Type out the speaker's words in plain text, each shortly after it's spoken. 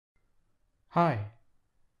Hi,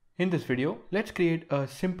 in this video, let's create a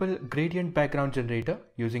simple gradient background generator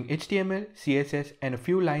using HTML, CSS, and a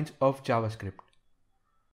few lines of JavaScript.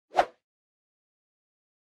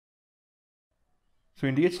 So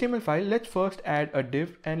in the HTML file, let's first add a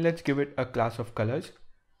div and let's give it a class of colors.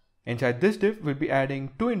 Inside this div, we'll be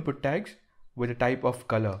adding two input tags with a type of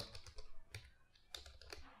color.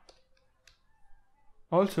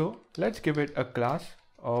 Also, let's give it a class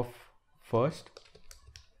of first.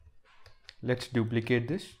 Let's duplicate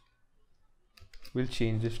this. We'll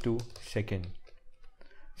change this to second.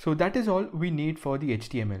 So that is all we need for the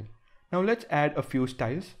HTML. Now let's add a few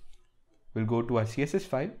styles. We'll go to our CSS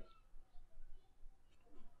file.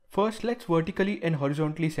 First, let's vertically and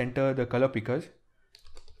horizontally center the color pickers.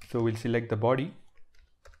 So we'll select the body.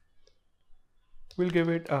 We'll give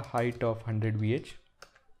it a height of 100 VH.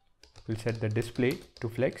 We'll set the display to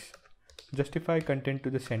flex, justify content to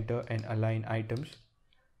the center, and align items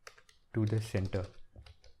to the center.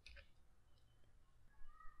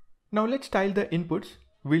 Now let's style the inputs.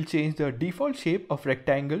 We'll change the default shape of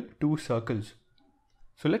rectangle to circles.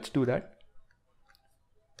 So let's do that.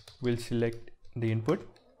 We'll select the input.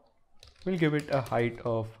 We'll give it a height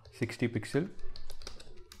of 60 pixel,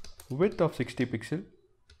 width of 60 pixel,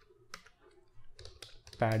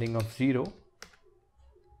 padding of 0.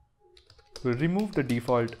 We'll remove the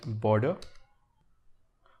default border.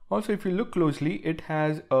 Also, if you look closely, it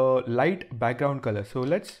has a light background color. So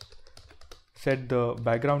let's set the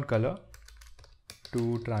background color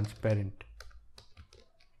to transparent.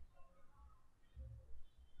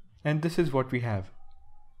 And this is what we have.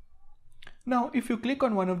 Now, if you click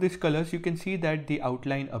on one of these colors, you can see that the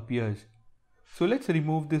outline appears. So let's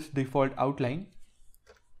remove this default outline.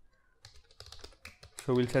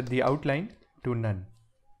 So we'll set the outline to none.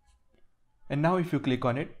 And now if you click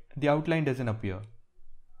on it, the outline doesn't appear.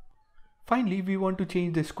 Finally, we want to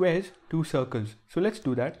change the squares to circles. So let's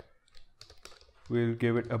do that. We'll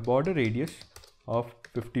give it a border radius of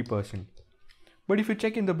 50%. But if you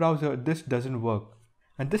check in the browser, this doesn't work.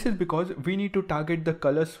 And this is because we need to target the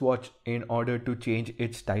color swatch in order to change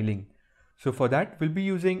its styling. So for that, we'll be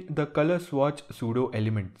using the color swatch pseudo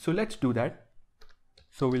element. So let's do that.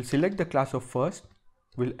 So we'll select the class of first.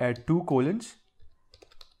 We'll add two colons.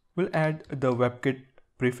 We'll add the WebKit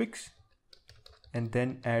prefix and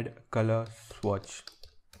then add color swatch.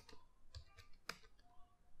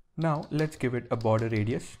 Now let's give it a border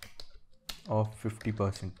radius of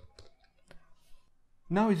 50%.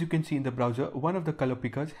 Now as you can see in the browser, one of the color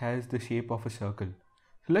pickers has the shape of a circle.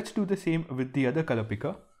 So let's do the same with the other color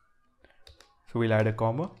picker. So we'll add a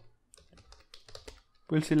comma.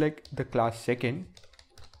 We'll select the class second.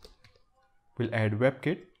 We'll add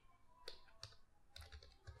WebKit.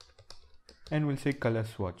 And we'll say color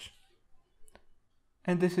swatch.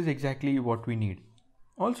 And this is exactly what we need.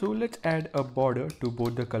 Also, let's add a border to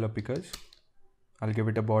both the color pickers. I'll give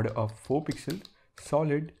it a border of 4 pixels,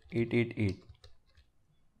 solid 888.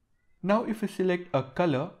 Now if we select a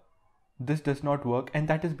color, this does not work, and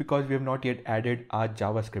that is because we have not yet added our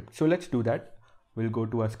JavaScript. So let's do that. We'll go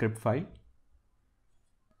to our script file.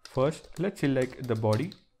 First, let's select the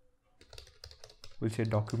body. We'll say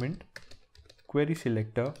document, query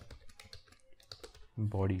selector,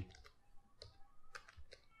 body.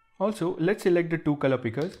 Also, let's select the two color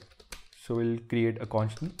pickers. So we'll create a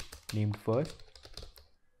constant named first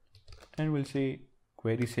and we'll say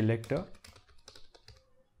query selector.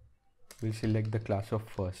 We'll select the class of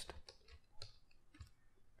first.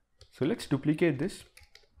 So let's duplicate this.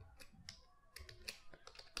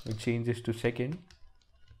 We'll change this to second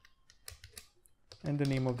and the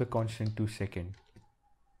name of the constant to second.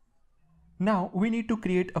 Now we need to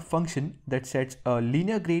create a function that sets a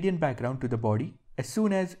linear gradient background to the body as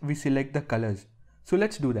soon as we select the colors. So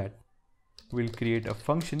let's do that. We'll create a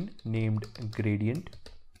function named gradient.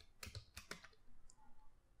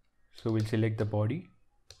 So we'll select the body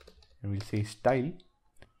and we'll say style.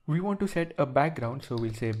 We want to set a background, so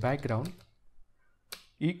we'll say background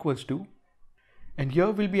equals to, and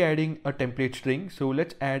here we'll be adding a template string. So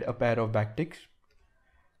let's add a pair of backticks,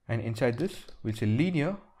 and inside this we'll say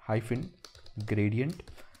linear hyphen gradient.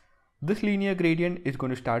 This linear gradient is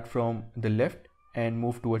going to start from the left and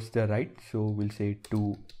move towards the right. So we'll say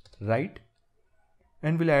to right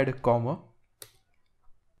and we'll add a comma.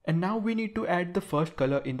 And now we need to add the first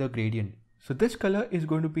color in the gradient. So this color is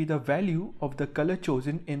going to be the value of the color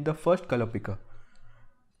chosen in the first color picker.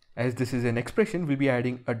 As this is an expression, we'll be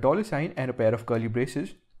adding a $sign and a pair of curly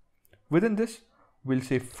braces. Within this, we'll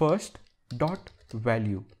say first dot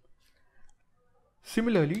value.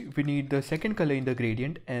 Similarly, we need the second color in the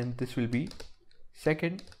gradient, and this will be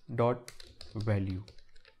second dot value.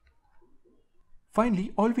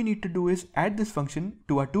 Finally, all we need to do is add this function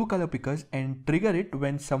to our two color pickers and trigger it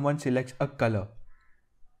when someone selects a color.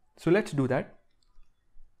 So let's do that.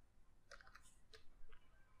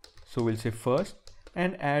 So we'll say first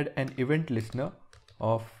and add an event listener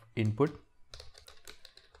of input,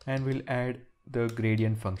 and we'll add the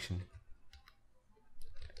gradient function.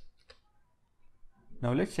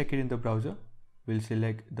 Now let's check it in the browser. We'll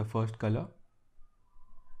select the first color,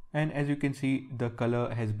 and as you can see, the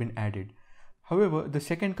color has been added. However, the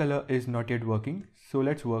second color is not yet working, so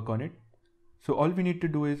let's work on it. So all we need to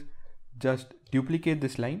do is just duplicate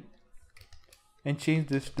this line and change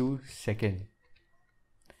this to second.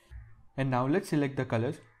 And now let's select the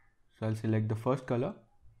colors. So I'll select the first color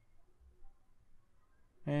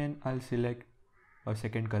and I'll select a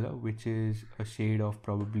second color, which is a shade of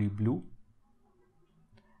probably blue.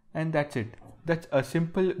 And that's it. That's a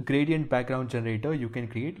simple gradient background generator you can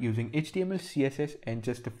create using HTML, CSS, and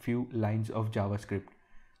just a few lines of JavaScript.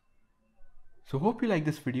 So hope you like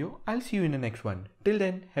this video. I'll see you in the next one. Till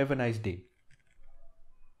then, have a nice day.